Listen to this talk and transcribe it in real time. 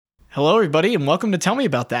Hello, everybody, and welcome to Tell Me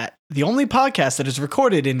About That, the only podcast that is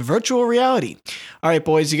recorded in virtual reality. All right,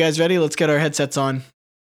 boys, you guys ready? Let's get our headsets on.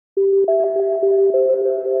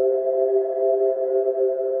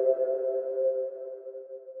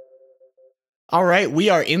 All right, we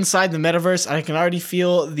are inside the metaverse. I can already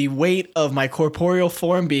feel the weight of my corporeal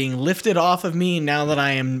form being lifted off of me now that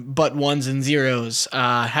I am but ones and zeros.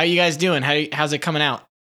 How you guys doing? How's it coming out?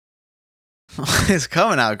 It's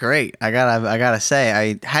coming out great. I gotta say,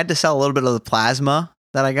 I had to sell a little bit of the plasma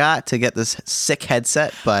that I got to get this sick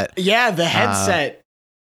headset, but Yeah, the headset.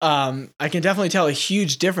 I can definitely tell a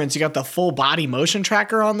huge difference. You got the full body motion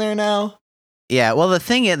tracker on there now. yeah. Well,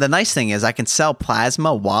 the nice thing is I can sell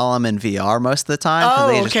plasma while I'm in VR most of the time. Oh,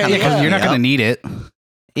 they just okay, kinda yeah. hook You're me not going to up. need it.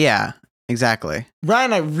 Yeah, exactly.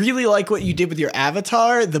 Ryan, I really like what you did with your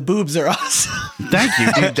avatar. The boobs are awesome. Thank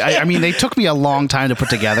you, dude. I mean, they took me a long time to put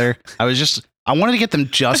together. I wanted to get them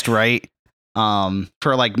just right.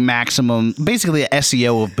 For like maximum, basically a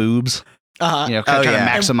SEO of boobs. Uh-huh. You know, kind of yeah.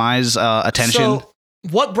 maximize attention. So,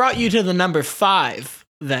 what brought you to the number 5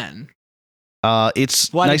 then?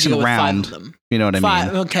 It's Why nice did you and go with 5 round. of them? You know what I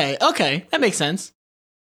 5. mean? Okay, that makes sense.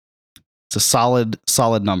 It's a solid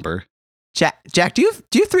number. Jack, do you have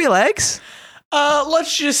 3 legs?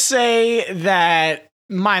 Let's just say that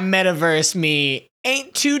my metaverse me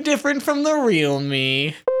ain't too different from the real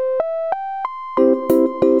me.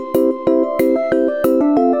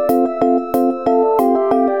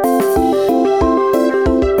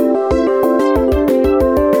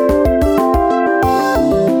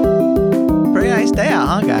 Pretty nice day out,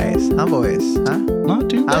 huh, guys? Huh, boys? Huh? Not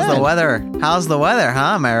too bad. How's the weather? How's the weather?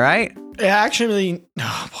 Huh? Am I right? Actually,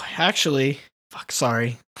 fuck,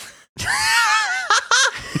 sorry.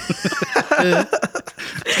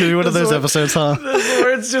 It's gonna be one of those episodes, huh? Those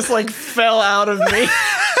words just like fell out of me.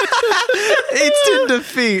 Instant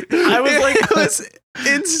defeat. I was like, it was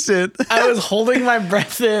instant. I was holding my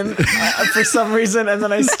breath in for some reason, and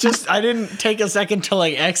then I didn't take a second to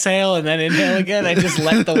like exhale and then inhale again. I just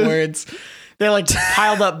let the words, they like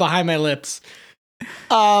piled up behind my lips.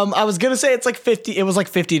 I was gonna say it was like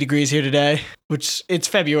 50 degrees here today, which it's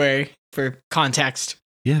February for context.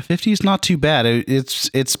 Yeah, 50 is not too bad.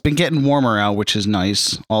 It's been getting warmer out, which is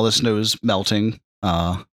nice. All the snow's melting.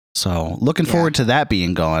 So looking forward to that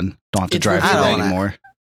being gone. Don't have to It's drive really through nice. anymore.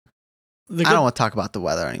 I don't want to talk about the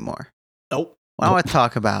weather anymore. Nope. I want to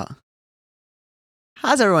talk about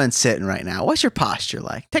how's everyone sitting right now? What's your posture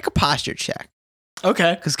like? Take a posture check.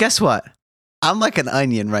 Okay. Because guess what? I'm like an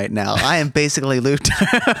onion right now. I am basically looped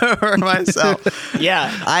over myself.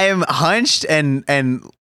 Yeah. I am hunched and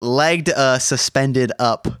legged suspended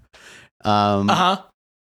up. Uh-huh.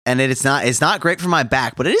 And it's not great for my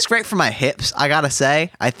back, but it is great for my hips, I gotta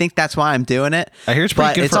say. I think that's why I'm doing it. I hear it's pretty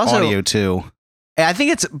But good it's for also- audio too. I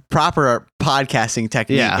think it's proper podcasting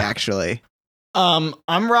technique, Yeah. actually. I'm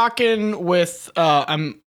rocking with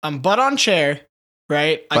I'm butt on chair,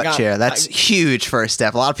 right? Butt chair. That's huge first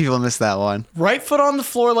step. A lot of people miss that one. right foot on the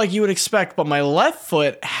floor like you would expect, but my left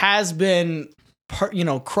foot has been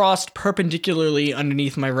crossed perpendicularly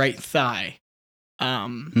underneath my right thigh.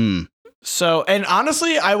 So, and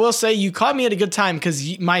honestly, I will say you caught me at a good time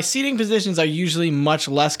because my seating positions are usually much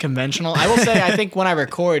less conventional. I will say, I think when I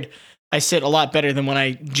record, I sit a lot better than when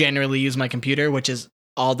I generally use my computer, which is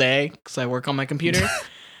all day because I work on my computer.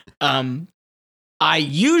 I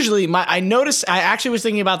actually was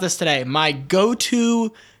thinking about this today. My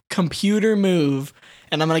go-to computer move,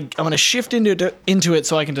 and I'm gonna shift into it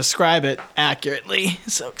so I can describe it accurately.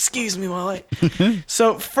 So excuse me while I.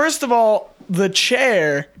 So first of all, the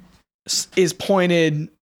chair is pointed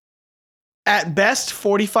at best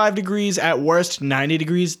 45 degrees, at worst 90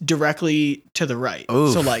 degrees directly to the right.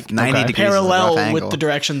 Oof, So like 90 degrees is a rough parallel with angle. the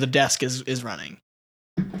direction the desk is running.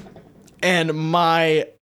 And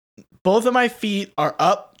both of my feet are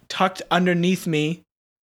up, tucked underneath me,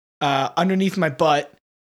 underneath my butt,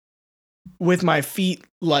 with my feet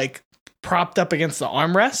like propped up against the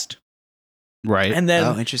armrest. Right. And then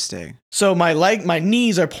Oh, interesting. so my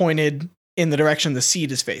knees are pointed in the direction the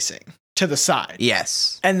seat is facing, to the side.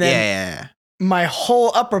 Yes. And then yeah. my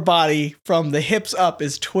whole upper body from the hips up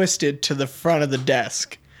is twisted to the front of the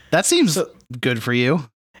desk. That seems So- good for you.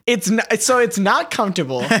 It's not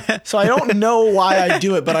comfortable. So I don't know why I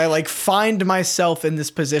do it, but I like find myself in this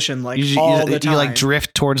position like all the time. You like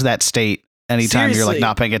drift towards that state anytime you're Seriously. like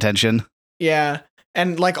not paying attention. Yeah.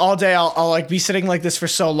 And like all day I'll like be sitting like this for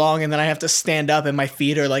so long, and then I have to stand up and my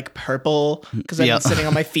feet are like purple because I've Yeah. been sitting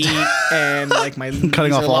on my feet and like my Cutting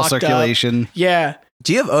knees off are all locked up. circulation. Yeah.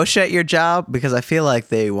 Do you have OSHA at your job? Because I feel like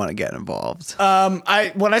they want to get involved.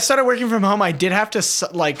 When I started working from home, I did have to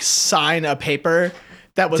like sign a paper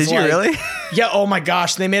that was Did you like, really? yeah, oh my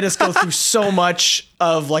gosh, they made us go through so much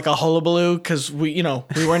of like a hullabaloo because we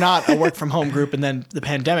were not a work from home group, and then the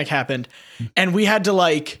pandemic happened, and we had to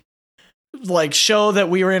like show that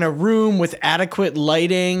we were in a room with adequate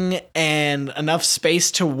lighting and enough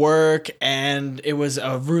space to work, and it was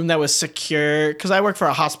a room that was secure because I work for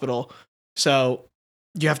a hospital, so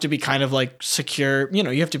you have to be kind of like secure. You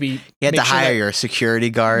have to be. You had make to sure hire that- your security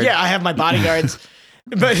guard. Yeah, I have my bodyguards.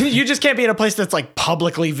 But you just can't be in a place that's like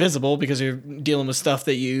publicly visible because you're dealing with stuff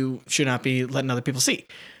that you should not be letting other people see.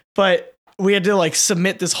 But we had to like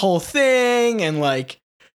submit this whole thing, and like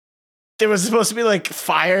there was supposed to be like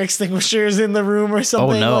fire extinguishers in the room or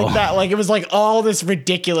something no. like that. Like it was like all this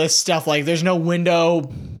ridiculous stuff. Like there's no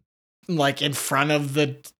window like in front of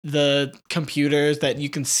the computers that you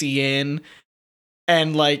can see in,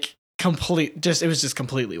 and like it was just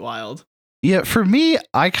completely wild. Yeah, for me,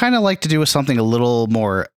 I kind of like to do something a little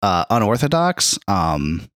more unorthodox.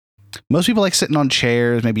 Most people like sitting on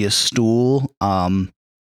chairs, maybe a stool.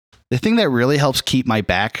 The thing that really helps keep my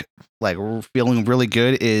back like feeling really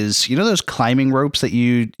good is those climbing ropes that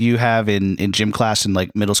you have in gym class in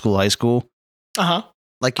like middle school, high school.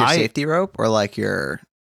 Like your safety rope, or like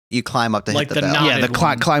you climb up to Like hit the the bell. knot- Yeah,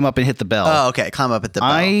 the climb up and hit the bell. Oh, okay. Climb up at the bell.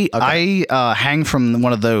 Okay. I hang from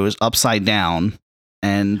one of those upside down,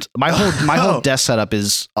 and my whole desk setup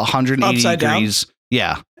is 180 Upside down? degrees.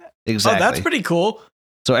 Yeah, exactly. Oh, that's pretty cool.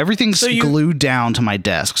 So everything's So you- glued down to my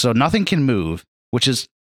desk, so nothing can move, which is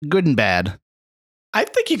good and bad. I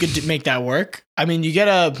think you could make that work. I mean, you get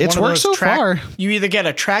It's worked so far. You either get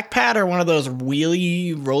a trackpad or one of those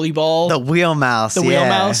wheelie rolly ball. The wheel mouse. The wheel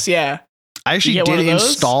mouse, yeah. I actually get one did of those?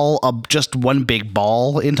 install just one big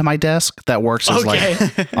ball into my desk that works as Okay.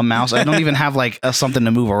 like a mouse. I don't even have like something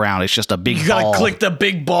to move around. It's just a big You gotta ball. click the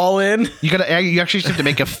big ball in. You actually have to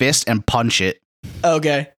make a fist and punch it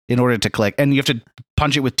Okay. in order to click, and you have to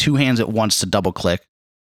punch it with two hands at once to double click.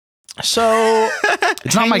 So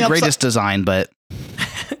It's not my hanging greatest design, but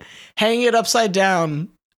hanging it upside down,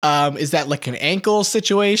 is that like an ankle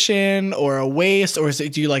situation or a waist, or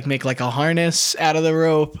do you like make like a harness out of the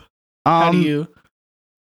rope? How do you?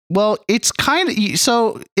 Well, it's kind of it's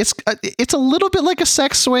a little bit like a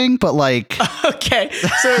sex swing, but like Okay,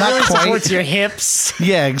 so it Not really quite. supports your hips.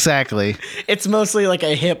 yeah, exactly. It's mostly like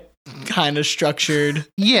a hip kind of structured.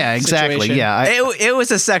 Yeah, exactly. Situation. Yeah, It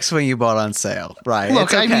was a sex swing you bought on sale, right? Look,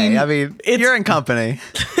 It's okay. I mean, you're in company.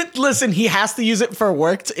 Listen, he has to use it for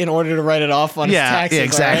work in order to write it off on his Yeah, taxes. yeah,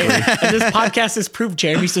 exactly. all right? And this podcast is proof,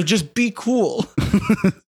 Jeremy. So just be cool.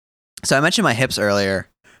 So I mentioned my hips earlier.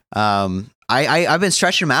 I've been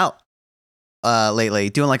stretching them out lately,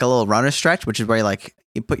 doing like a little runner stretch, which is where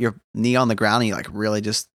you put your knee on the ground and you like really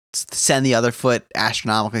just send the other foot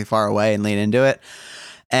astronomically far away and lean into it.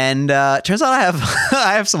 And turns out I have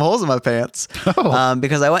I have some holes in my pants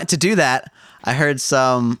because I went to do that. I heard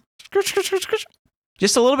some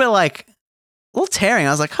just a little bit like a little tearing.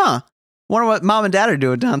 I was like, wonder what mom and dad are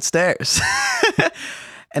doing downstairs.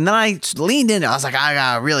 And then I leaned in. I was like,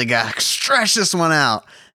 I really got to stretch this one out.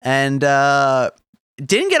 And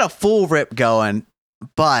didn't get a full rip going,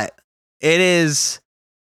 but it is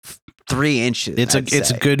 3 inches.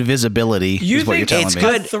 it's a good visibility. You is what you're think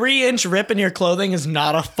telling it's me. a 3-inch rip in your clothing is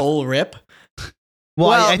not a full rip? Well,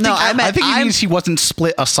 Well, I think no, I meant I think it I'm- means he wasn't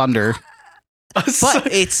split asunder. But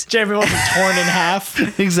it's Jeremy wasn't torn in half.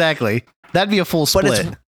 Exactly. That'd be a full but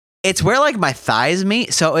split. it's where like my thighs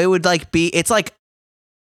meet, so it would like be it's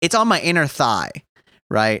on my inner thigh,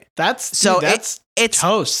 right? That's So dude, that's it's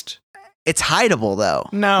toast. it's hideable though.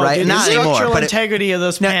 No, right? dude, Not the anymore. structural But integrity of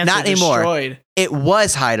those No, pants not are anymore. destroyed. it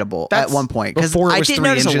was hideable That's- at one point because before it I was did 3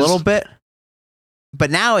 notice inches. a little bit, but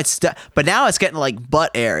now it's getting like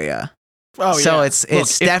butt area. Oh So yeah. it's Look,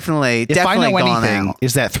 definitely If I know gone anything, out.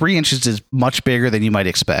 is that 3 inches is much bigger than you might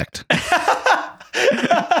expect.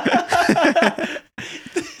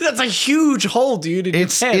 That's a huge hole, dude. In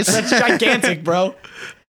It's- your pants. it's- That's gigantic, bro.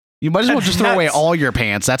 You might as well just throw away That's- all your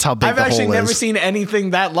pants. That's how big I've the actually hole never is. seen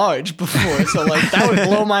anything that large before, so like that would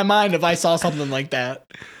blow my mind if I saw something like that.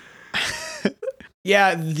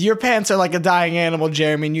 Yeah, your pants are like a dying animal,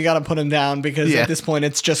 Jeremy, and you got to put them down because Yeah. at this point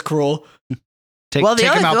it's just cruel. Take Well, the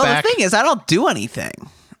them out other back. thing is I don't do anything.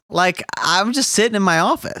 Like I'm just sitting in my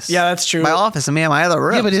office. Yeah, that's true. my office and me in my other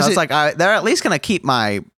room. Yeah, but so is it's it- like they're at least gonna keep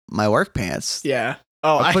my work pants. Yeah.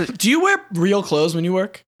 Oh, But- do you wear real clothes when you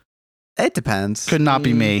work? It depends. Could not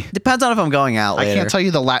be me. Depends on if I'm going out I later. can't tell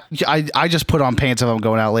you I just put on pants if I'm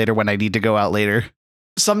going out later when I need to go out later.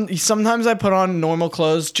 sometimes I put on normal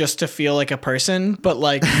clothes just to feel like a person, but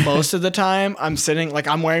like most of the time I'm sitting like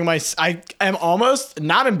I'm wearing I am almost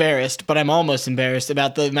not embarrassed, but I'm almost embarrassed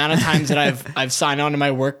about the amount of times that I've signed on to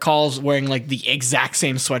my work calls wearing like the exact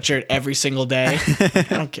same sweatshirt every single day. I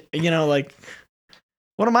don't care, like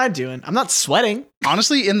what am I doing? I'm not sweating.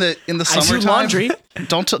 Honestly, in the I do summertime, laundry.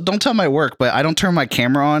 don't tell my work, but I don't turn my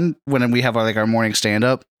camera on when we have our morning stand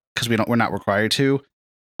up because we're not required to.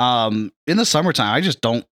 In the summertime, I just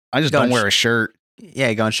don't wear a shirt.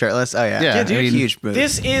 Yeah, going shirtless. Oh yeah, Yeah, dude, I mean, huge move.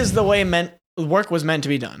 This is the way work was meant to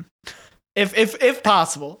be done, if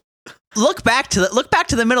possible. Look back to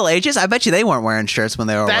the Middle Ages. I bet you they weren't wearing shirts when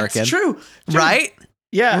they were That's working. true. Dude, Right?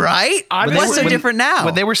 Yeah. Right? What's so different now?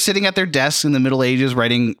 When they were sitting at their desks in the Middle Ages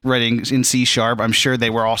writing in C#, I'm sure they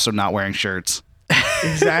were also not wearing shirts.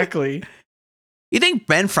 Exactly. You think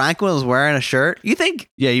Ben Franklin was wearing a shirt? You think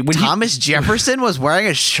Yeah, Thomas Jefferson was wearing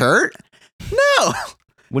a shirt? No.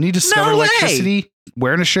 when he discovered No way. electricity,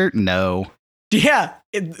 wearing a shirt? No. Yeah,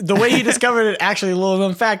 the way he discovered it, actually, a little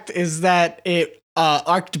known fact is that it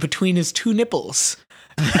arced between his two nipples,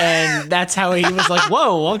 and that's how he was like,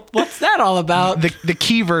 "Whoa, what's that all about?" The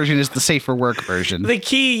key version is the safer work version. The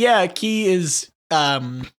key is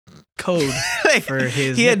code for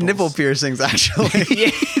his. He had nipple nipples. piercings, actually.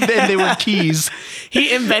 Yeah. Then they were keys.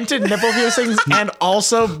 He invented nipple piercings, and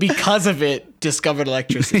also because of it, discovered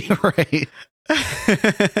electricity. Right.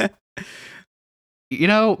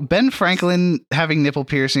 Ben Franklin having nipple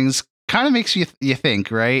piercings kind of makes you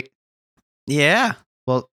think, right? Yeah.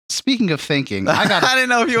 Well, speaking of thinking, I got I didn't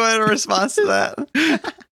know if you wanted a response to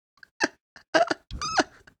that.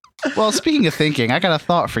 Well, speaking of thinking, I got a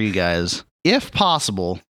thought for you guys. If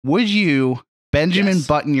possible, would you Benjamin Yes.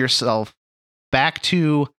 Button yourself back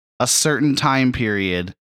to a certain time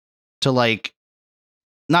period to like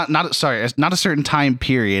not a certain time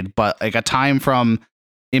period, but like a time from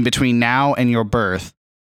in between now and your birth?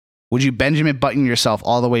 Would you Benjamin Button yourself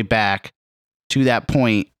all the way back to that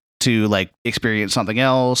point to like experience something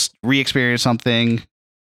else, re-experience something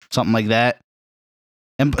like that?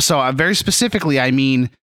 And so very specifically, I mean,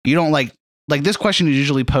 you don't like this question is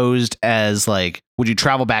usually posed as like, would you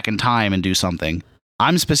travel back in time and do something?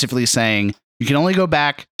 I'm specifically saying you can only go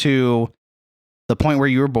back to the point where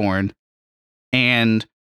you were born, and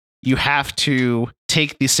you have to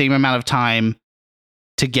take the same amount of time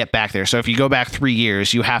to get back there. So if you go back 3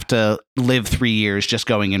 years, you have to live 3 years just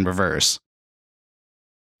going in reverse.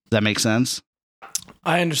 Does that make sense?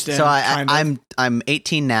 I understand. So kind of. I'm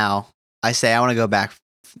 18 now. I say I want to go back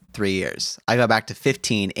 3 years. I go back to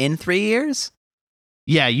 15 in 3 years.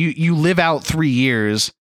 Yeah, you live out 3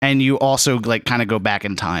 years, and you also like kind of go back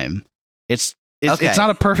in time. It's Okay. not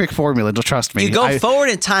a perfect formula, just trust me. You go forward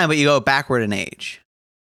in time, but you go backward in age.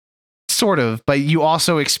 Sort of, but you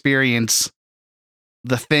also experience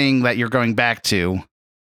the thing that you're going back to.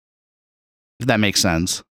 If that makes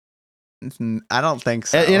sense. I don't think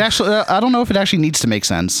so. It actually, I don't know if it actually needs to make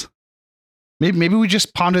sense. Maybe we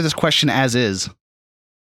just ponder this question as is.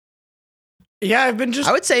 Yeah, I've been just.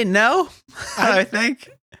 I would say no. I think.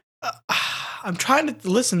 I'm trying to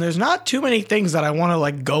listen. There's not too many things that I want to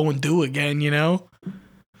like go and do again.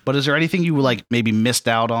 But is there anything you like maybe missed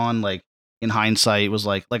out on, like in hindsight, was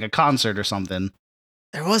like a concert or something?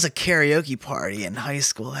 There was a karaoke party in high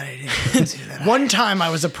school that I didn't go to. That One time I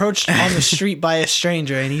was approached on the street by a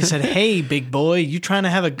stranger, and he said, "Hey, big boy, you trying to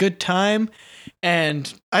have a good time?"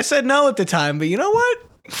 And I said no at the time, but you know what?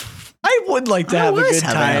 I would like to have a good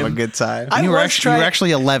time. Have a good time. I You were was trying-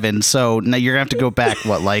 actually 11, so now you're gonna have to go back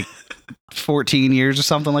what, like 14 years or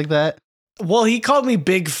something like that. Well, he called me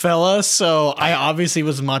big fella, so I obviously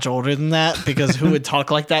was much older than that, because who would talk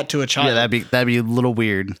like that to a child? Yeah, that'd be a little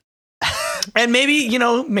weird. And maybe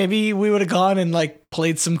we would have gone and like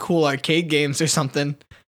played some cool arcade games or something.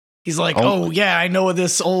 He's like, Oh. "Oh yeah, I know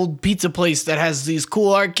this old pizza place that has these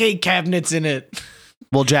cool arcade cabinets in it.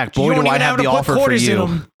 Well, Jack, boy, You don't do I even have the to put offer for quarters in you.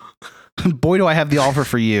 'em." Boy, do I have the offer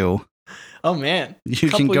for you. Oh man, You can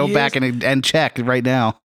Couple go years. back and check right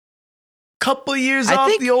now. couple years I off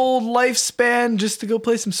think- the old lifespan just to go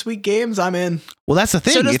play some sweet games. I'm in. Well, that's the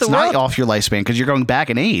thing. So does It's the not world- off your lifespan because you're going back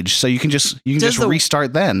in age, so you can just Does the-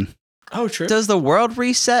 restart then. Oh, true. Does the world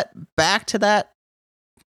reset back to that?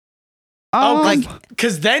 Oh, like-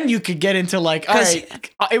 because then you could get into like, all 'Cause- right,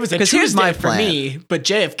 it was a 'cause Tuesday here's my for plan. me, but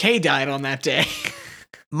JFK died on that day.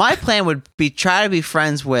 My plan would be try to be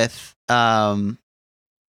friends with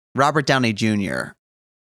Robert Downey Jr.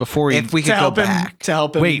 before you, if we could go back. to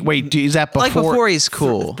help him. wait, is that before? Like before he's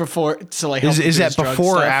cool. Before, so like, help him is do that his drug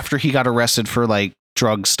before or stuff. after he got arrested for like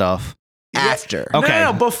drug stuff? After. Okay.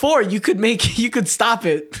 No, before you could stop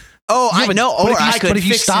it. Oh, Yeah, I but- know. But Or if you, I but could. if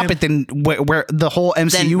you fix stop him. it, then where the whole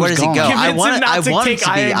MCU Then is where does he gone. go? Convince I him want. not I to want him take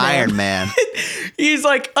to be Iron Iron Man. Man. He's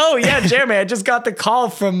like, oh yeah, Jeremy, I just got the call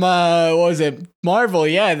from what was it, Marvel?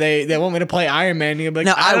 Yeah, they want me to play Iron Man. You're like,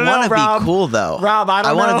 No, I don't want know, to Rob. be cool though. Rob, I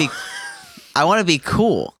don't know. I want to be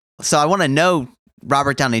cool. So I want to know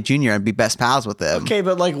Robert Downey Jr. and be best pals with him. Okay,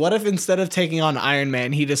 but like, what if instead of taking on Iron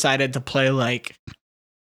Man, he decided to play like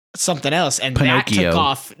something else, and that Pinocchio. took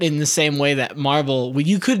off in the same way that Marvel?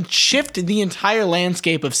 You could shift the entire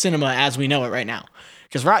landscape of cinema as we know it right now,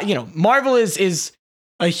 because Marvel is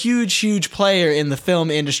a huge player in the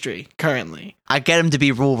film industry currently. I get him to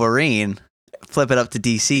be Wolverine. Flip it up to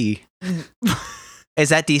DC. Is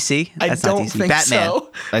that DC? I That's don't not DC. think Batman.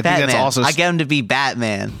 so. I think Batman. that's also I get him to be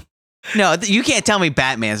Batman. No, you can't tell me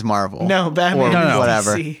Batman's Marvel. No, Batman. Or is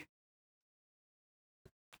whatever. DC.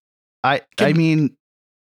 I mean,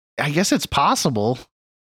 I guess it's possible.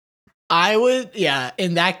 I would,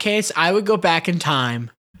 in that case, I would go back in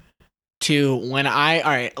time to when all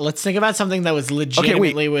right, let's think about something that was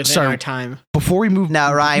legitimately within sorry. our time. Before we move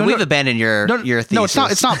Now, Ryan, No, we've no, abandoned your thesis. No, it's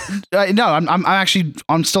not. It's not. No,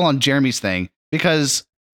 I'm still on Jeremy's thing, because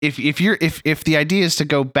if the idea is to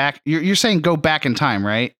go back, you're saying go back in time,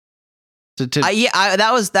 right?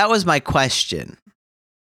 That was my question.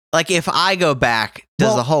 Like, if I go back, does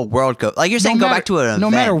Well, the whole world go? Like, you're saying go back to an event.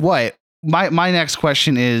 No matter what, my next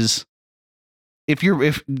question is, if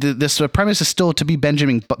the premise is still to be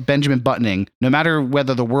Benjamin Buttoning, no matter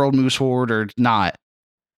whether the world moves forward or not,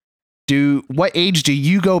 what age do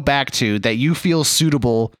you go back to that you feel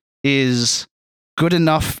suitable is good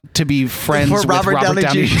enough to be friends with Robert Downey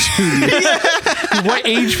Jr.? What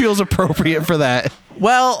age feels appropriate for that?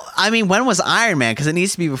 Well, I mean, when was Iron Man? Because it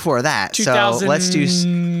needs to be before that. So let's do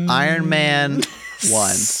Iron Man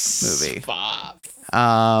 1 movie.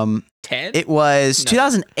 10? It was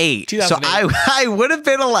 2008. 2008. So I would have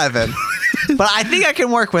been 11. But I think I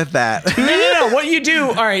can work with that. No. What you do,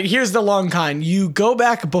 all right, here's the long con. You go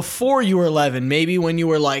back before you were 11, maybe when you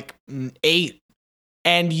were like 8,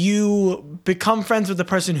 and you become friends with the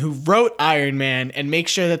person who wrote Iron Man and make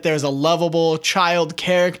sure that there's a lovable child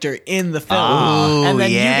character in the film. Oh, and then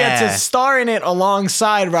you get yeah. to star in it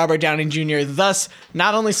alongside Robert Downey Jr., thus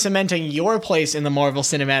not only cementing your place in the Marvel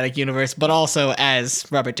Cinematic Universe, but also as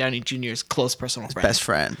Robert Downey Jr.'s close personal friend. Best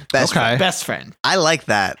friend. Best Okay. friend. Best friend. I like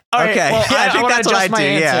that. All right, okay. well, I think wanna that's what I adjust my do.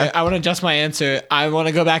 answer. Yeah. I want to adjust my answer. I want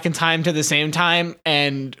to go back in time to the same time,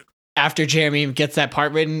 and after Jeremy gets that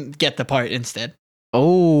part written, get the part instead.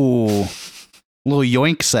 Oh, little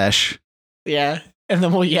yoink sesh. Yeah. And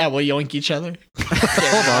then we'll yoink each other.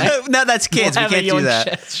 Hold No, that's kids. We can't do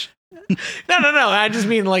that. No. I just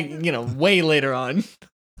mean way later on.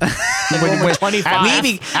 Like when we're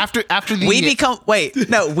 25. After the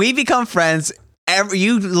We become friends.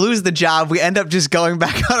 You lose the job. We end up just going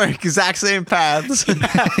back on our exact same paths.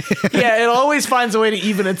 Yeah, it always finds a way to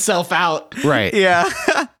even itself out. right. Yeah.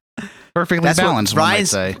 Perfectly That's what balanced, one might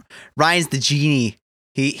say. Ryan's the genie.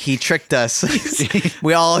 He tricked us.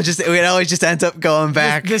 we always just end up going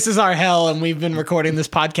back. This is our hell, and we've been recording this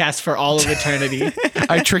podcast for all of eternity.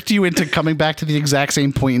 I tricked you into coming back to the exact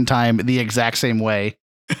same point in time, the exact same way.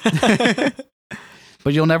 But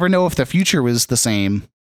you'll never know if the future was the same,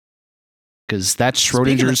 because that's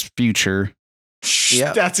Schrodinger's future.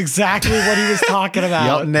 Yep. That's exactly what he was talking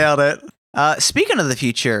about. Nailed it. Speaking of the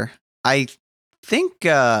future, I think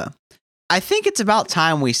it's about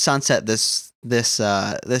time we sunset this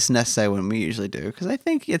necessary when we usually do, because I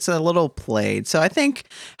think it's a little played. So I think,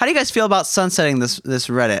 how do you guys feel about sunsetting this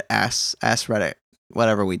Reddit ask Reddit,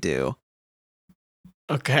 whatever we do?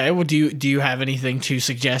 Okay, well, do you have anything to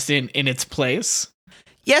suggest in its place?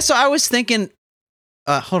 Yeah, so I was thinking.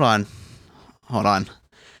 Hold on.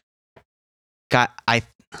 I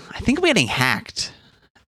think I'm getting hacked.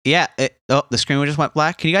 Yeah. The screen just went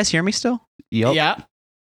black. Can you guys hear me still? Yep. Yeah.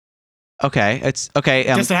 Okay, it's okay.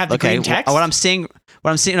 Does it have the green text? What I'm seeing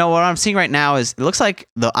right now is, it looks like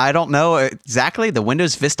I don't know exactly, the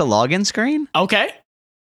Windows Vista login screen. Okay.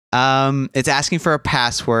 It's asking for a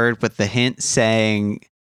password with the hint saying,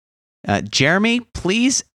 Jeremy,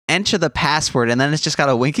 please enter the password, and then it's just got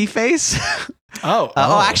a winky face. Oh.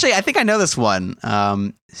 Actually, I think I know this one.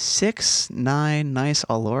 6-9, nice,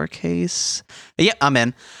 all lowercase. Yep, I'm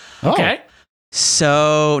in. Okay.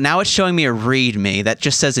 So now it's showing me a README that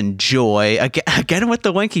just says enjoy. Again with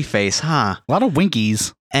the winky face, huh? A lot of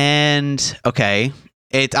winkies. And okay,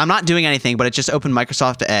 I'm not doing anything, but it just opened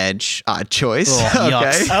Microsoft Edge. Odd choice. Oh, okay.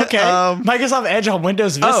 yucks. Okay. Microsoft Edge on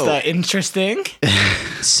Windows Vista. Interesting.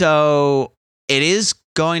 So it is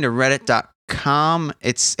going to reddit.com.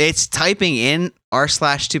 It's typing in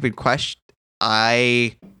r/stupid question.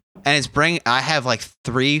 I and I have like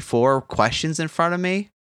 3-4 questions in front of me.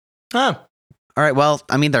 Huh. All right, well,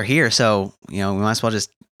 I mean, they're here, so, we might as well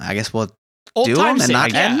I guess we'll Old do time's them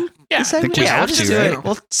and sake, not end yeah. the segment? I think we Yeah, have we'll just to, do right? it.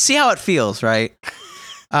 We'll see how it feels, right?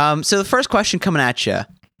 So the first question coming at you.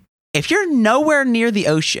 If you're nowhere near the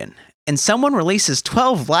ocean and someone releases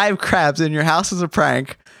 12 live crabs in your house as a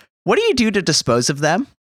prank, what do you do to dispose of them?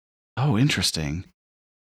 Oh, interesting.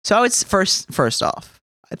 So it's first off,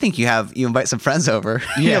 I think you invite some friends over.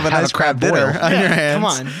 You Yeah, have a have nice a crab crab dinner boil. on your Yeah, hands. come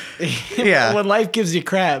on. Yeah. When life gives you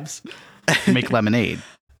crabs, Make lemonade.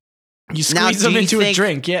 you Now, squeeze do them you into a think-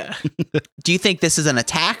 drink. Yeah. Do you think this is an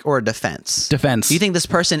attack or a defense? Defense. Do you think this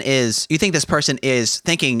person is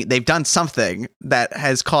thinking they've done something that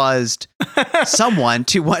has caused someone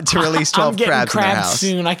to want to release 12 I'm getting crabs in their house?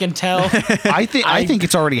 soon. I can tell. I think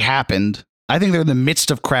it's already happened. I think they're in the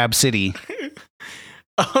midst of Crab City.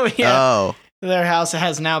 Oh yeah. Oh. Their house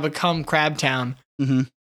has now become Crab Town. Mm-hmm.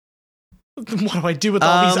 What do I do with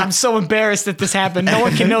all these? I'm so embarrassed that this happened. No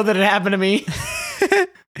one can know that it happened to me.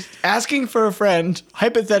 Asking for a friend,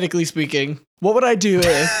 hypothetically speaking, what would I do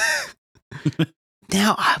if?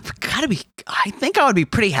 Now, I think I would be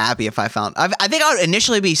pretty happy if I think I would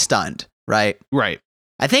initially be stunned, right? Right.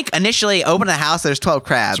 I think initially open a house, there's 12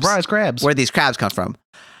 crabs. Surprise crabs. Where these crabs come from.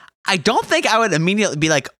 I don't think I would immediately be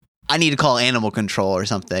like, I need to call animal control or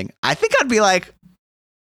something. I think I'd be like,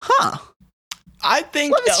 I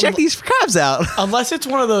think let's check these crabs out. unless it's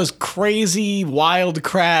one of those crazy wild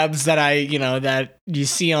crabs that that you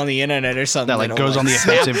see on the internet or something That like goes on the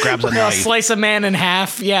offensive, grabs a They'll knife. slice a man in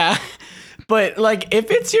half, yeah. But like if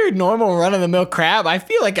it's your normal run of the mill crab, I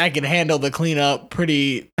feel like I can handle the cleanup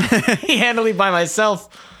pretty handily by myself.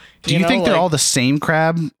 Do you think they're all the same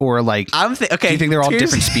crab, or like? Okay. Do you think they're all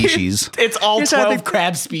here's- different species? It's all Here's how I 12 think-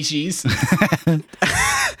 crab species.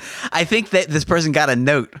 I think that this person got a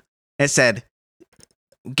note that said,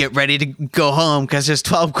 "Get ready to go home because there's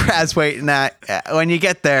 12 crabs waiting when you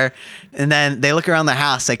get there." And then they look around the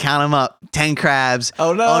house, they count them up, 10 crabs.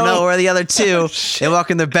 Oh, no. Oh no, where are the other 2? They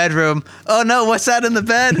walk in their bedroom. Oh no, what's that in the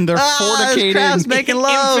bed? They're there's fornicating. crabs making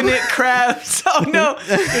love. Infinite crabs. Oh no,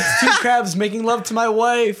 it's 2 crabs making love to my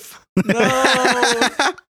wife. No.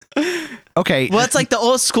 Okay. Well, it's like the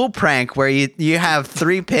old school prank where you have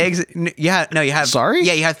 3 pigs. You have Sorry?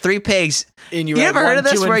 Yeah, you have 3 pigs. And You had ever heard 1, of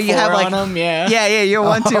this 2, and where you 4 have, like- on 'em? Yeah. Yeah, you're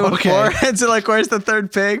 1, 2, and okay. 4. And so like, where's the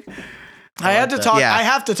 3rd pig? I had to talk. Yeah. I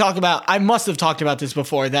have to talk about. I must have talked about this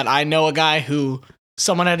before. That I know a guy who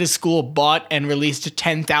someone at his school bought and released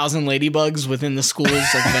 10,000 ladybugs within the school's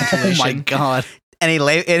like Oh ventilation. my god. And he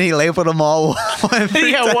labeled them all.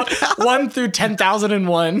 Yeah, 1 through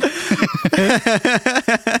 10,001.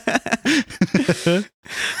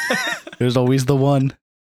 There's always the one.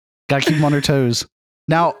 Gotta keep them on their toes.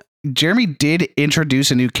 Now, Jeremy did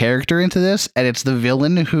introduce a new character into this, and it's the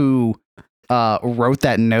villain who wrote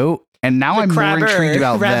that note. And now I'm more intrigued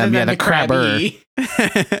about them. Yeah, the crabber.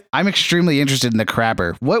 crabby. I'm extremely interested in the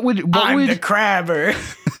crabber. What would I'm the crabber.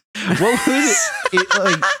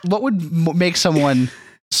 what would make someone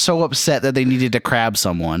so upset that they needed to crab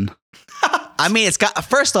someone? I mean,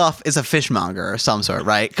 first off, it's a fishmonger of some sort,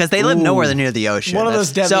 right? Because they live Ooh. nowhere near the ocean. One of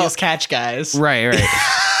those That's- deadliest catch guys. Right.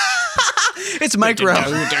 It's Micro. Do.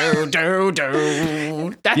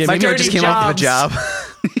 That's Yeah, my Micro dirty just came off of a jobs. job.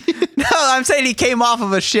 No, I'm saying he came off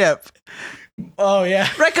of a ship. Oh yeah.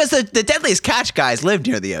 Right, because the deadliest catch guys live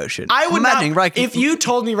near the ocean. I would imagine, not, right? if you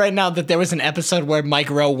told me right now that there was an episode where Mike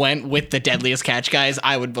Rowe went with the deadliest catch guys,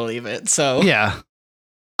 I would believe it. So Yeah.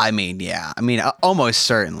 I mean, yeah. I mean, almost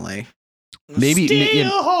certainly. Maybe. Steel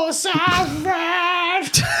horse I've ride.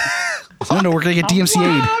 No, we're gonna get DMCA'd.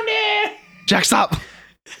 Around it. Jack, stop.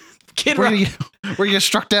 Kid We're Rock. gonna get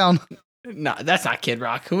struck down. No, that's not Kid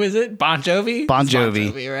Rock. Who is it? Bon Jovi? Bon It's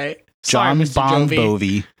Jovi. Right? John Sorry, Mr. Bon Jovi.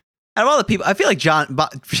 Jovi. Out of all the people, I feel like John Bon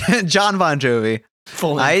Jovi.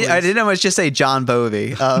 Full name, I please. didn't almost just say John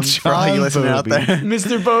Bovey. For all you John listening out Bovey. there.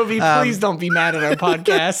 Mr. Bovey, please don't be mad at our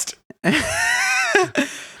podcast.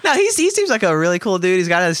 No, he seems like a really cool dude. He's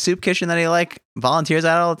got a soup kitchen that he like volunteers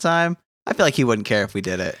at all the time. I feel like he wouldn't care if we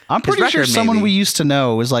did it. I'm His pretty sure record, someone maybe. we used to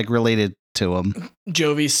know was like related to him.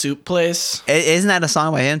 Jovi's Soup Place. Isn't that a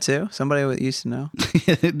song by him too? Somebody we used to know.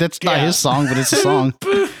 That's not Yeah. his song, but it's a song.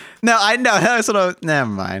 No, I know. That's what never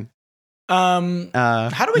mind.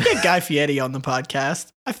 How do we get Guy Fieri on the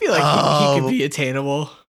podcast? I feel like he could be attainable.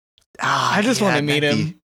 I just want to meet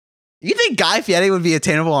him. You think Guy Fieri would be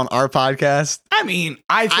attainable on our podcast I mean,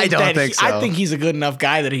 I don't think so. I think he's a good enough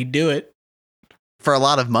guy that he'd do it. for a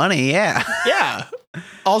lot of money? Yeah. Yeah.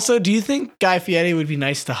 Also, do you think Guy Fieri would be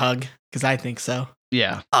nice to hug? Because I think so.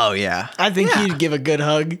 Yeah. Oh yeah. I think Yeah. he'd give a good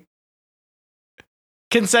hug.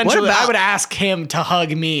 Consensually, about- I would ask him to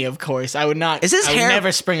hug me, of course. I would not. Is his I would hair-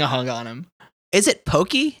 never spring a hug on him. Is it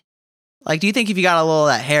pokey? Like, do you think if you got a little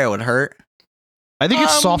of that hair, it would hurt? I think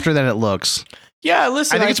it's softer than it looks. Yeah,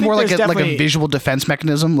 listen. I think it's more like there's a definitely- visual defense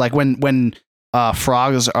mechanism. Like when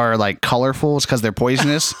frogs are like colorful, it's because they're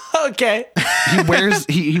poisonous. Okay.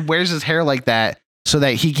 He wears his hair like that so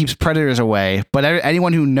that he keeps predators away. But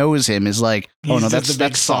anyone who knows him is like, oh He's no, just a big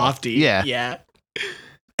that's soft. softy. Yeah. Yeah.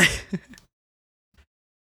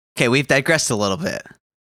 Okay, we've digressed a little bit.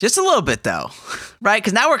 Just a little bit, though. Right?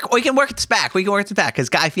 Because now we can work this back. We can work this back. Because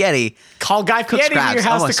Guy Fieri, Call Guy Cooks Fieri to your crabs, house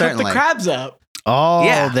to almost cook certainly. the crabs up. Oh,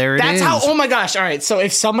 Yeah, there it is. That's how. Oh my gosh! All right. So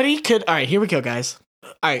if somebody could, all right, here we go, guys.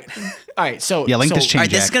 All right. So Yeah, link so, this chain. all right,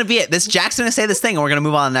 this Jack. is going to be it. Jack's going to say this thing, and we're going to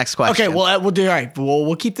move on to the next question. Okay, well, we'll do all right.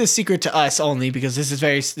 We'll keep this secret to us only because this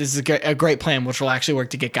is a great plan, which will actually work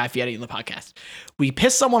to get Guy Fieri in the podcast. We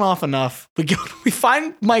piss someone off enough. We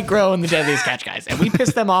find Mike Rowe and the Deadliest Catch guys, and we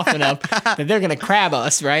piss them off enough that they're gonna crab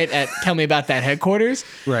us, right? At Tell Me About That headquarters,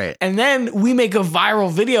 Right. and then we make a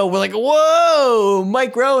viral video. We're like, whoa,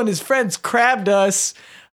 Mike Rowe and his friends crabbed us.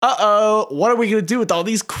 What are we gonna do with all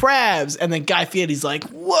these crabs? And then Guy Fieri's like,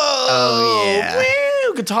 whoa, Oh, yeah.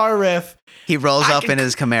 woo, guitar riff. He rolls I up can- in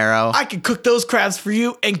his Camaro. I could cook those crabs for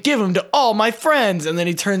you and give them to all my friends. And then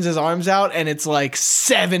he turns his arms out and it's like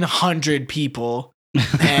 700 people.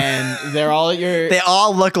 And they're all at your. They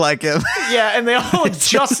all look like him. Yeah, and they all look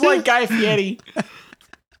just like Guy Fieri.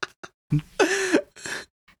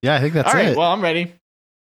 Yeah, I think that's All right, it. well, I'm ready.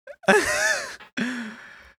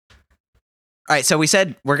 All right, so we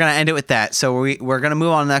said we're going to end it with that. So we're going to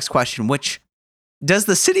move on to the next question, which does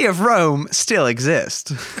the city of Rome still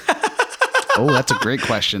exist? Oh, that's a great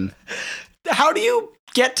question. How do you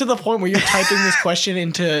get to the point where you're typing this question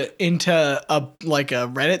into a like a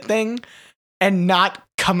Reddit thing and not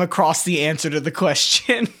come across the answer to the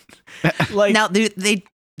question? Like, Now,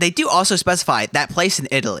 they do also specify that place in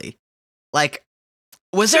Italy. Like,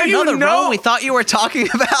 was So there you another know- Rome we thought you were talking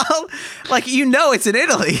about? Like, it's in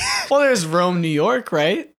Italy. well, there's Rome, New York,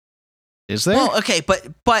 right? Is there? Well, okay,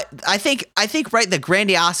 but I think right, the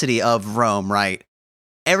grandiosity of Rome, right?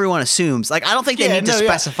 Everyone assumes, like, I don't think they need to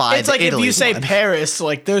specify. It's like if Italy you say one. Paris,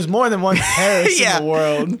 like there's more than one Paris Yeah. in the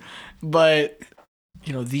world, but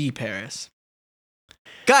the Paris.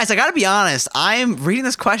 Guys, I gotta be honest. I'm reading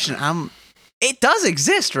this question. It does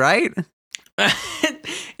exist, right?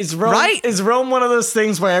 Is Rome Right? Is Rome one of those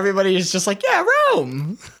things where everybody is just like, yeah,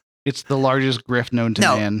 Rome? It's the largest grift known to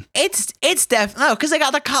No, man. it's definitely no, because they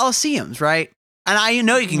got the Colosseums, right? And you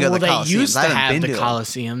can go to the They Colosseums. used to I haven't have been the to them.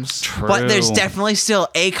 Colosseums. True. But there's definitely still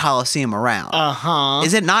a Colosseum around. Uh-huh.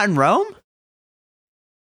 Is it not in Rome?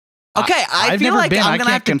 Okay, I I've feel never like been. I I'm gonna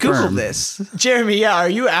have can't to Google confirm. this. Jeremy, yeah, are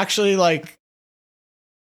you actually like,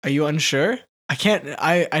 are you unsure? I can't,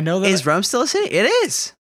 I know that. Is Rome still a city? It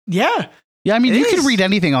is. Yeah. Yeah, I mean, It you can is. read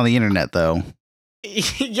anything on the internet, though.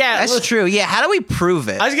 Yeah. That's look, true. Yeah, how do we prove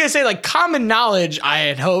it? I was going to say, like, common knowledge, I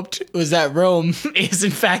had hoped, was that Rome is, in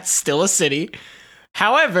fact, still a city.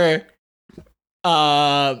 However,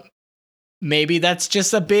 maybe that's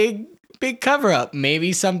just a big cover up.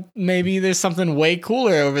 Maybe there's something way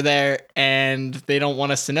cooler over there and they don't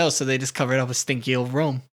want us to know, so they just cover it up with stinky old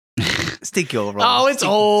Rome. Stinky old Rome. Oh, it's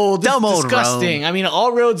old. Dumb It's old disgusting. Rome. I mean,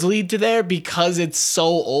 all roads lead to there because it's so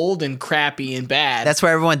old and crappy and bad. That's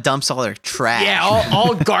where everyone dumps all their trash. yeah,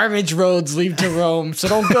 all garbage roads lead to Rome, so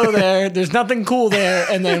don't go there. There's nothing cool there.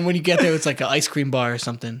 And then when you get there, it's like an ice cream bar or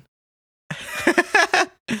something.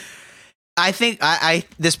 I think I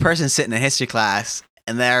this person's sitting in history class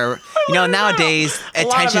and they're nowadays A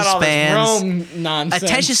lot attention about all this spans Rome nonsense.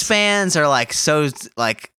 attention spans are like so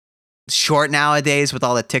like short nowadays with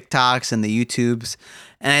all the TikToks and the YouTubes,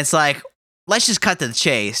 and it's like, let's just cut to the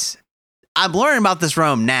chase. I'm learning about this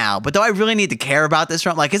Rome now, but do I really need to care about this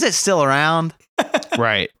Rome? Like, is it still around?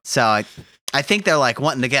 Right. So I think they're like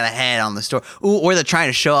wanting to get ahead on the story. Ooh, or they're trying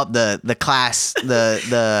to show up the class,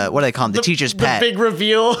 the what do they call them? The teacher's the pet. big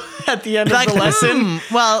reveal at the end of the lesson.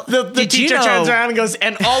 Well, The did you teacher know- turns around and goes,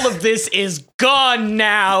 and all of this is gone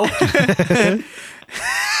now.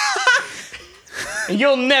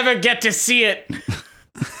 You'll never get to see it.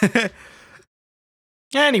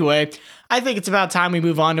 Anyway, I think it's about time we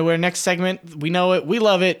move on to our next segment. We know it. We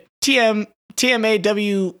love it.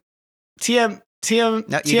 TMAW.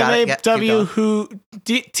 No, you got it. Yeah,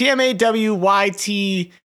 keep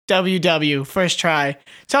TMAWYTWW. First try.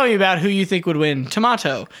 Tell me about who you think would win.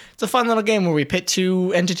 Tomato. It's a fun little game where we pit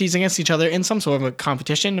two entities against each other in some sort of a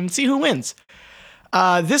competition and see who wins.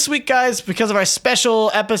 This week, guys, because of our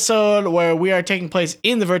special episode where we are taking place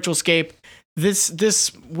in the virtual scape,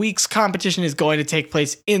 this week's competition is going to take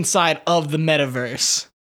place inside of the metaverse.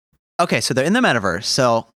 okay, so they're in the metaverse.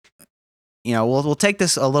 So, we'll take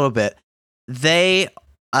this a little bit. They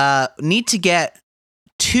need to get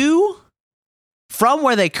from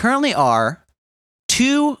where they currently are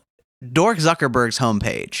to Dork Zuckerberg's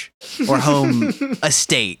homepage or home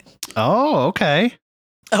estate. Oh, okay.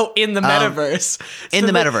 Oh, in the metaverse. In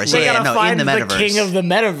the metaverse. They gotta find in the metaverse. the king of the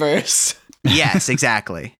metaverse. Yes,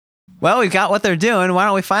 exactly. Well, we've got what they're doing. Why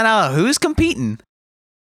don't we find out who's competing?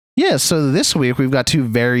 Yeah, so this week we've got two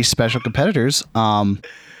very special competitors.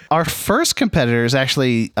 Our first competitor is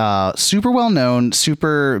actually super well known,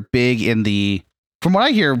 super big from what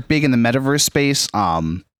I hear, big in the metaverse space.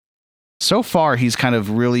 So far, he's kind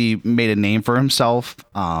of really made a name for himself.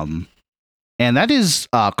 And that is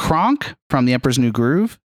Kronk from The Emperor's New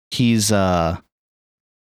Groove. He's kind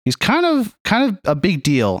of a big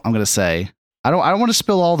deal, I'm gonna say. I don't want to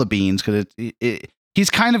spill all the beans because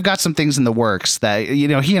he's kind of got some things in the works that he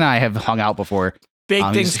and I have hung out before. Big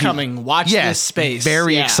things coming. Watch this space.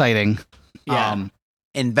 Very exciting. Yeah.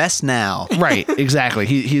 Invest now. Right, exactly.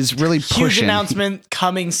 He's really pushing. Huge announcement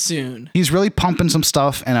coming soon. He's really pumping some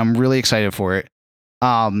stuff, and I'm really excited for it.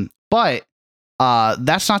 But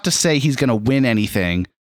that's not to say he's going to win anything,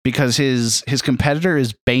 because his competitor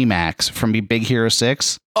is Baymax from Big Hero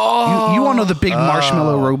 6. Oh, you all know the big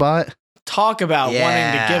marshmallow robot? Talk about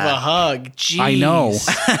wanting to give a hug. Jeez. I know.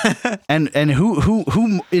 and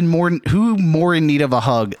who more in need of a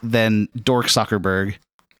hug than Dork Zuckerberg?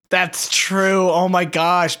 That's true. Oh my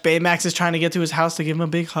gosh. Baymax is trying to get to his house to give him a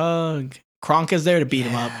big hug. Kronk is there to beat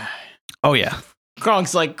him up. Oh yeah.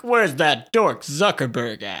 Kronk's like, where's that Dork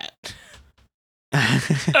Zuckerberg at?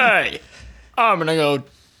 Hey, I'm gonna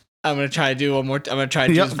try to do one more. I'm gonna try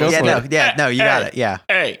to do go for it. You got it. Yeah.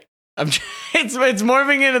 Hey, it's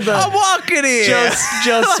morphing into the I'm walking in.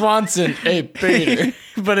 Joe Swanson. Hey, Peter.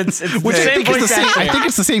 But it's the Which same voice actor. I think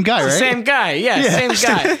it's the same guy, right? Same guy. Yeah, same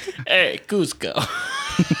guy. Hey, Cusco.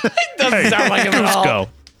 It doesn't sound like him at all.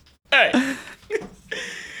 Hey.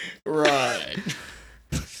 Right.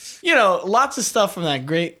 Lots of stuff from that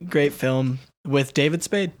great film with David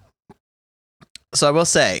Spade. So I will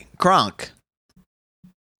say, Kronk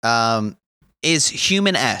is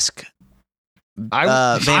human-esque.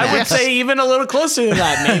 I would say even a little closer than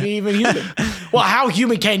that, maybe even human. Well, how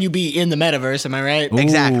human can you be in the metaverse? Am I right? Ooh.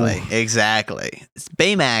 Exactly.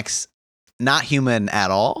 Baymax, not human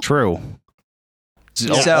at all. True.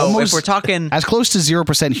 So Almost if we're talking as close to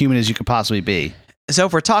 0% human as you could possibly be. So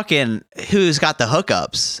if we're talking who's got the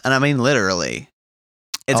hookups, and I mean literally,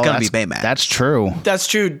 it's going to be Baymax. That's true. That's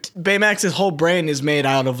true. Baymax's whole brain is made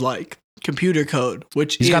out of computer code,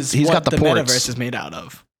 which he's got the ports. metaverse is made out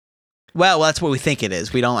of. Well, that's what we think it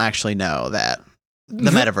is. We don't actually know that.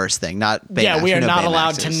 The metaverse thing, not Baymax. Yeah, we are not Baymax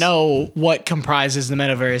allowed to know what comprises the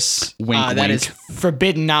metaverse. Wink, that wink. is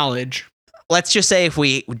forbidden knowledge. Let's just say if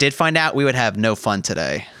we did find out, we would have no fun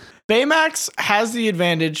today. Baymax has the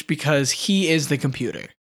advantage because he is the computer,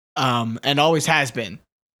 and always has been.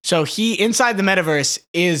 So he inside the metaverse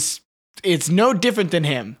it's no different than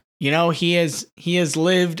him. He has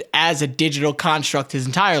lived as a digital construct his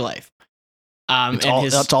entire life.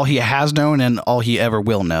 That's all he has known and all he ever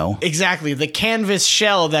will know. Exactly. The canvas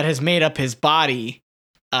shell that has made up his body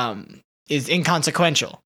is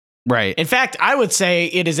inconsequential. Right. In fact, I would say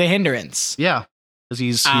it is a hindrance. Yeah. Because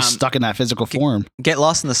he's stuck in that physical form. Get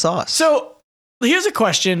lost in the sauce. So here's a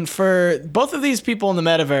question for both of these people in the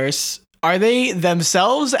metaverse. Are they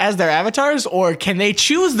themselves as their avatars, or can they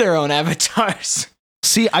choose their own avatars?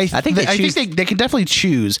 See, I think they can definitely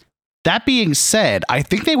choose. That being said, I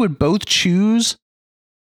think they would both choose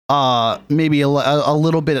maybe a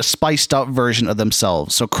little bit of spiced up version of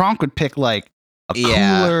themselves. So Kronk would pick a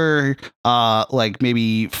cooler,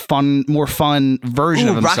 maybe more fun version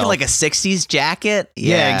of himself. Rocking like a 60s jacket.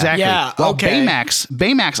 Yeah, exactly. Yeah, well, okay.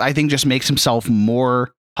 Baymax, I think just makes himself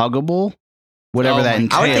more huggable, whatever that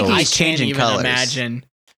entails. I would think I he's changing can't colors. even imagine.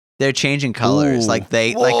 They're changing colors, Ooh. at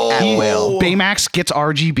will. Baymax gets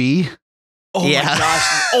RGB. Oh Yeah. my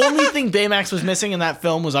gosh. The only thing Baymax was missing in that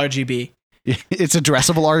film was RGB. It's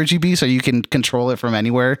addressable RGB, so you can control it from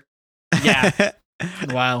anywhere. Yeah.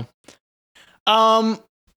 Wow.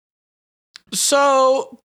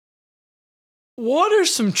 So what are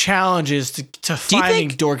some challenges to finding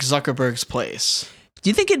Dork Zuckerberg's place? Do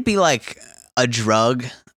you think it'd be like a drug,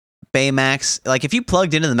 Baymax? Like if you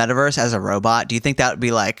plugged into the metaverse as a robot, do you think that would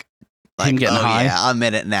be like him getting high? Yeah, I'm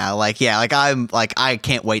in it now. I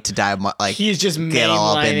can't wait to die. He's just get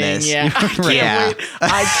all up in mainlining. this. Yeah,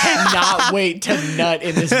 I cannot wait to nut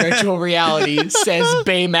in this virtual reality. Says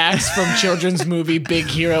Baymax from children's movie Big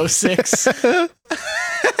Hero 6.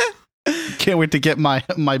 Can't wait to get my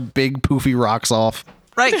big poofy rocks off.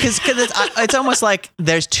 Right, because it's almost like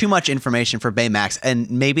there's too much information for Baymax and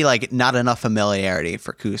maybe like not enough familiarity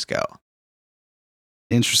for Cusco.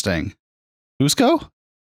 Interesting. Cusco?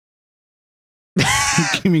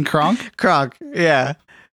 You mean Kronk? Kronk, yeah.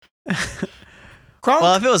 Kronk,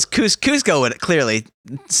 Well, if it was Cusco would clearly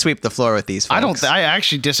sweep the floor with these folks. I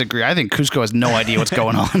actually disagree. I think Cusco has no idea what's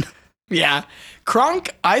going on. yeah.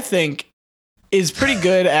 Kronk, I think, is pretty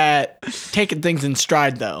good at taking things in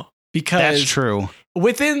stride, though. Because That's true.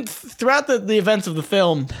 throughout the events of the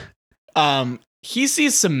film, he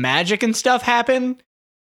sees some magic and stuff happen,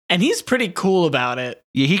 and he's pretty cool about it.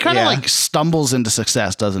 Yeah, he kind of Yeah. like stumbles into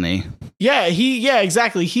success, doesn't he? Yeah,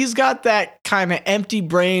 exactly. He's got that kind of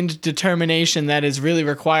empty-brained determination that is really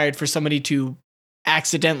required for somebody to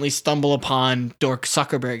accidentally stumble upon Dork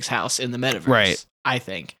Zuckerberg's house in the metaverse. Right. I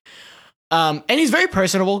think. And he's very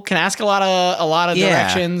personable, can ask a lot of Yeah.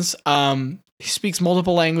 directions. He speaks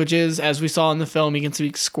multiple languages, as we saw in the film. He can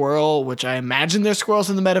speak squirrel, which I imagine there's squirrels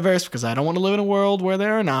in the metaverse because I don't want to live in a world where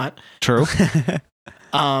there are not. True.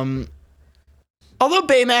 Although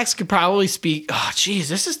Baymax could probably speak. Oh, geez,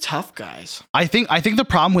 this is tough, guys. I think the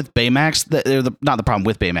problem with Baymax, not the problem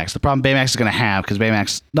with Baymax, the problem Baymax is going to have, because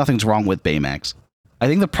Baymax, nothing's wrong with Baymax. I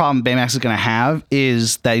think the problem Baymax is going to have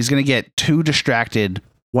is that he's going to get too distracted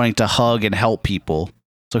wanting to hug and help people.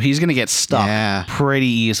 So he's going to get stuck Yeah. pretty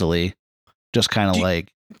easily, just kind of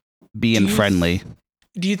like being friendly.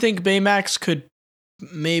 Do you think Baymax could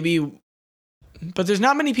maybe? But there's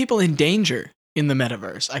not many people in danger in the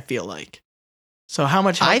metaverse, I feel like. So how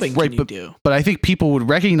much helping can you do? But I think people would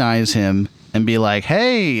recognize him and be like,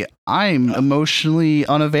 hey, I'm emotionally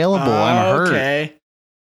unavailable. I'm hurt. Okay.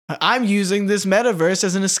 I'm using this metaverse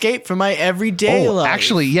as an escape from my everyday life.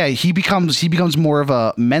 Actually, yeah, he becomes more of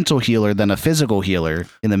a mental healer than a physical healer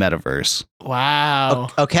in the metaverse. Wow.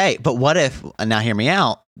 Okay, but what if, now hear me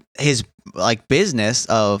out, his like business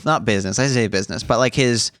of, not business, I say business, but like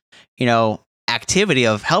his, activity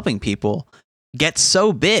of helping people gets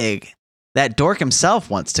so big that Dork himself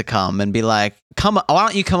wants to come and be like, why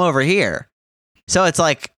don't you come over here? So it's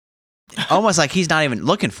like, almost like he's not even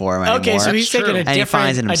looking for him anymore. Okay, so he's taking a And he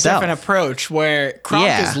finds it himself. different approach where Kronk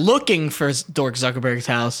Yeah. is looking for Dork Zuckerberg's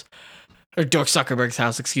house, or Dork Zuckerberg's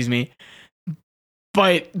house, excuse me.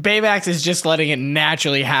 But Baymax is just letting it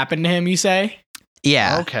naturally happen to him, you say?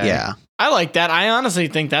 Yeah. Okay. Yeah. I like that. I honestly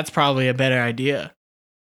think that's probably a better idea.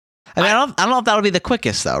 I mean, I don't know if that'll be the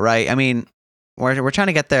quickest though, right? I mean, we're trying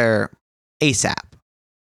to get there ASAP.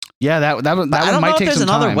 Yeah, that But I one don't might know if take there's some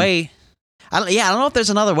another time. way. I don't know if there's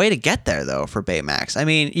another way to get there though for Baymax. I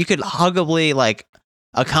mean, you could huggably like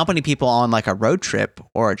accompany people on like a road trip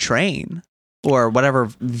or a train or whatever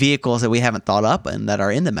vehicles that we haven't thought up and that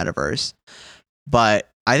are in the metaverse. But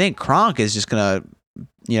I think Kronk is just gonna,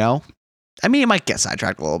 I mean, he might get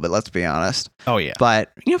sidetracked a little bit. Let's be honest. Oh yeah.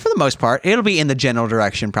 But for the most part, it'll be in the general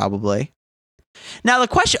direction probably. Now the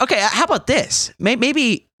question, okay, how about this?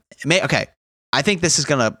 Maybe, okay, I think this is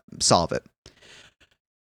gonna solve it.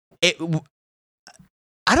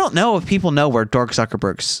 I don't know if people know where Dork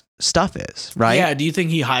Zuckerberg's stuff is, right? Yeah, do you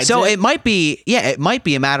think he hides So it? it might be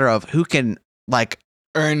a matter of who can like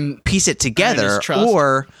Earn. piece it together trust.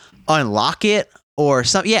 or unlock it or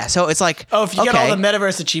something. Yeah, so it's like, Oh, if you get okay. all the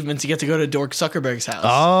metaverse achievements, you get to go to Dork Zuckerberg's house.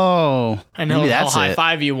 Oh, and he'll maybe that's high it.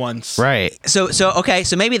 five you once. Right. So okay,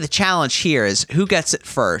 so maybe the challenge here is who gets it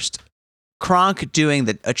first. Kronk doing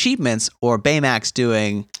the achievements or Baymax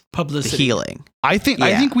doing the Publicity. healing. I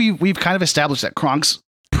think we've kind of established that Kronk's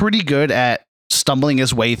pretty good at stumbling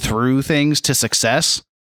his way through things to success.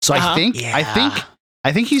 So Uh-huh.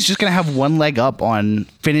 I think he's just gonna have one leg up on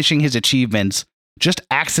finishing his achievements just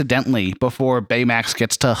accidentally before Baymax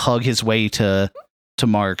gets to hug his way to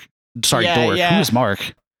Mark. Sorry, Yeah, Dork. yeah. Who is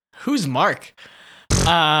Mark? Who's Mark?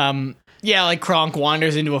 Yeah, like Kronk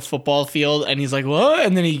wanders into a football field and he's like, what?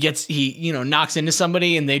 And then he knocks into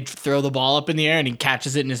somebody and they throw the ball up in the air and he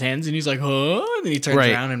catches it in his hands and he's like, huh? And then he turns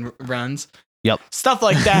Right. around and runs. Yep. Stuff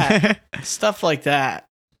like that. Stuff like that.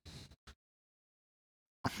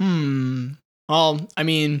 Well, I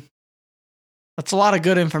mean, that's a lot of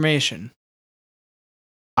good information.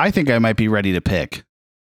 I think I might be ready to pick.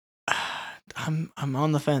 I'm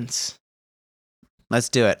on the fence. Let's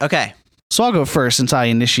do it. Okay. So I'll go first since I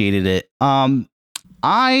initiated it.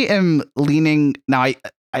 I am leaning now.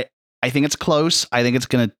 I think it's close. I think it's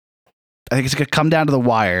gonna come down to the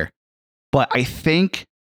wire. But I think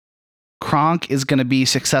Kronk is gonna be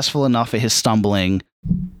successful enough at his stumbling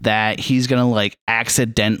that he's gonna like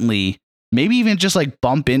accidentally, maybe even just like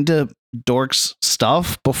bump into Dork's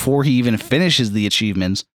stuff before he even finishes the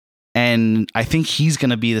achievements. And I think he's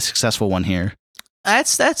gonna be the successful one here.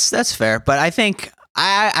 That's fair, but I think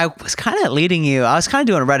I was kind of leading you. I was kind of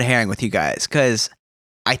doing a red herring with you guys because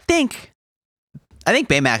I think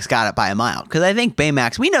Baymax got it by a mile. Because I think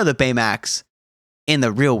Baymax, we know the Baymax in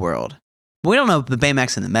the real world, but we don't know the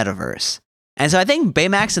Baymax in the metaverse. And so I think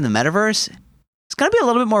Baymax in the metaverse is going to be a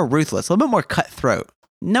little bit more ruthless, a little bit more cutthroat.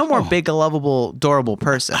 No more big, lovable, adorable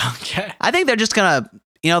person. Okay. I think they're just going to,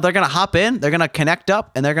 they're going to hop in, they're going to connect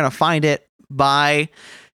up, and they're going to find it by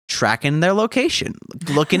tracking their location,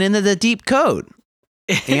 looking into the deep code.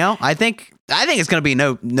 I think it's going to be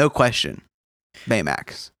no question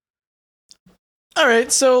Baymax. All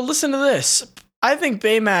right, so listen to this. I think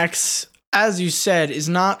Baymax, as you said, is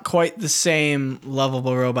not quite the same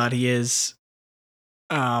lovable robot he is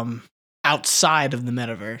outside of the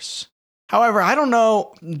metaverse. However, I don't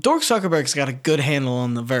know. Dork Zuckerberg's got a good handle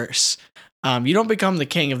on the verse. You don't become the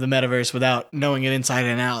king of the metaverse without knowing it inside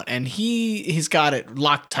and out, and he's got it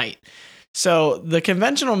locked tight. So the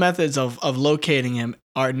conventional methods of locating him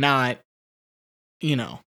are not,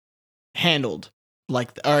 handled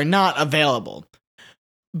are not available.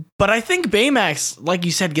 But I think Baymax, like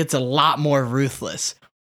you said, gets a lot more ruthless.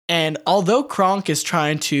 And although Kronk is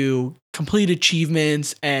trying to complete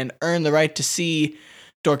achievements and earn the right to see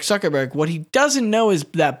Dork Zuckerberg, what he doesn't know is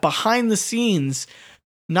that behind the scenes,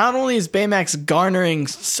 not only is Baymax garnering,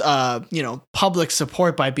 public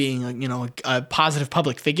support by being, a positive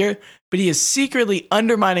public figure, but he is secretly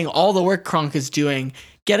undermining all the work Kronk is doing,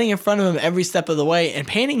 getting in front of him every step of the way, and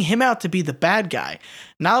painting him out to be the bad guy.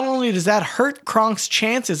 Not only does that hurt Kronk's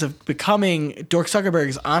chances of becoming Dork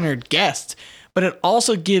Zuckerberg's honored guest, but it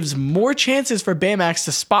also gives more chances for Baymax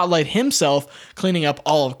to spotlight himself cleaning up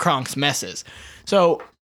all of Kronk's messes. So,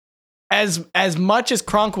 as much as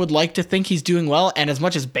Kronk would like to think he's doing well, and as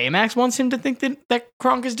much as Baymax wants him to think that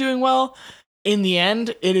Kronk is doing well, in the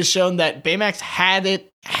end, it is shown that Baymax had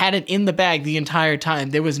it in the bag the entire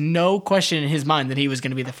time. There was no question in his mind that he was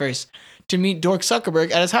going to be the first to meet Dork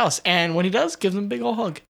Zuckerberg at his house. And when he does, gives him a big old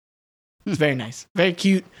hug. It's very nice. Very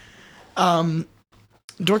cute.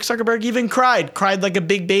 Dork Zuckerberg even cried like a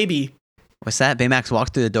big baby. What's that? Baymax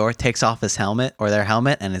walked through the door, takes off his helmet or their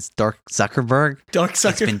helmet, and it's Dork Zuckerberg. Dork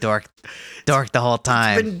Zuckerberg. It's been Dork the whole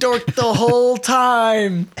time. It's been Dork the whole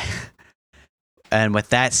time. And with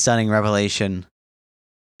that stunning revelation,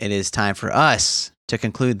 it is time for us to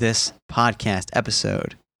conclude this podcast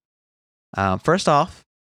episode. First off,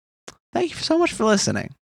 thank you so much for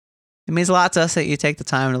listening. It means a lot to us that you take the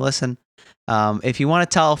time to listen. If you want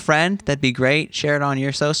to tell a friend, that'd be great. Share it on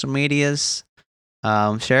your social medias.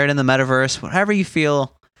 Share it in the metaverse, whatever you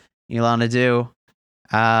feel you want to do.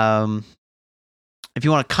 If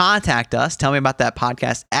you want to contact us, tell me about that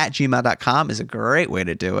podcast at gmail.com is a great way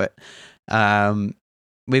to do it.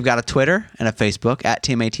 We've got a Twitter and a Facebook at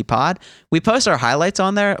TMATpod. We post our highlights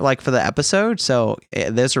on there, like for the episode. So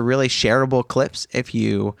those are really shareable clips. If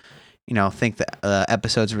you think the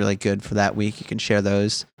episode's really good for that week, you can share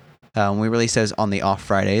those. We release those on the off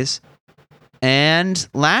Fridays. And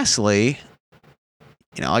lastly,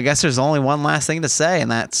 I guess there's only one last thing to say,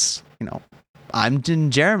 and that's, I'm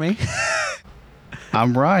Jeremy.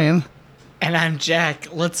 I'm Ryan. And I'm Jack.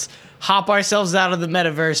 Let's hop ourselves out of the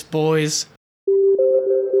metaverse, boys.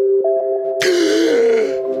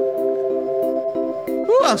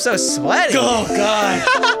 Ooh, I'm so sweaty. Oh, God.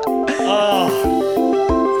 Oh.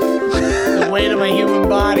 The weight of my human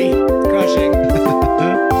body. Crushing.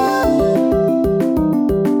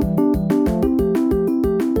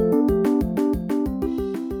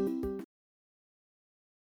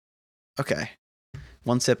 Okay.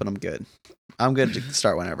 One sip and I'm good. I'm good to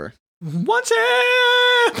start whenever. One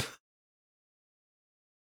sip!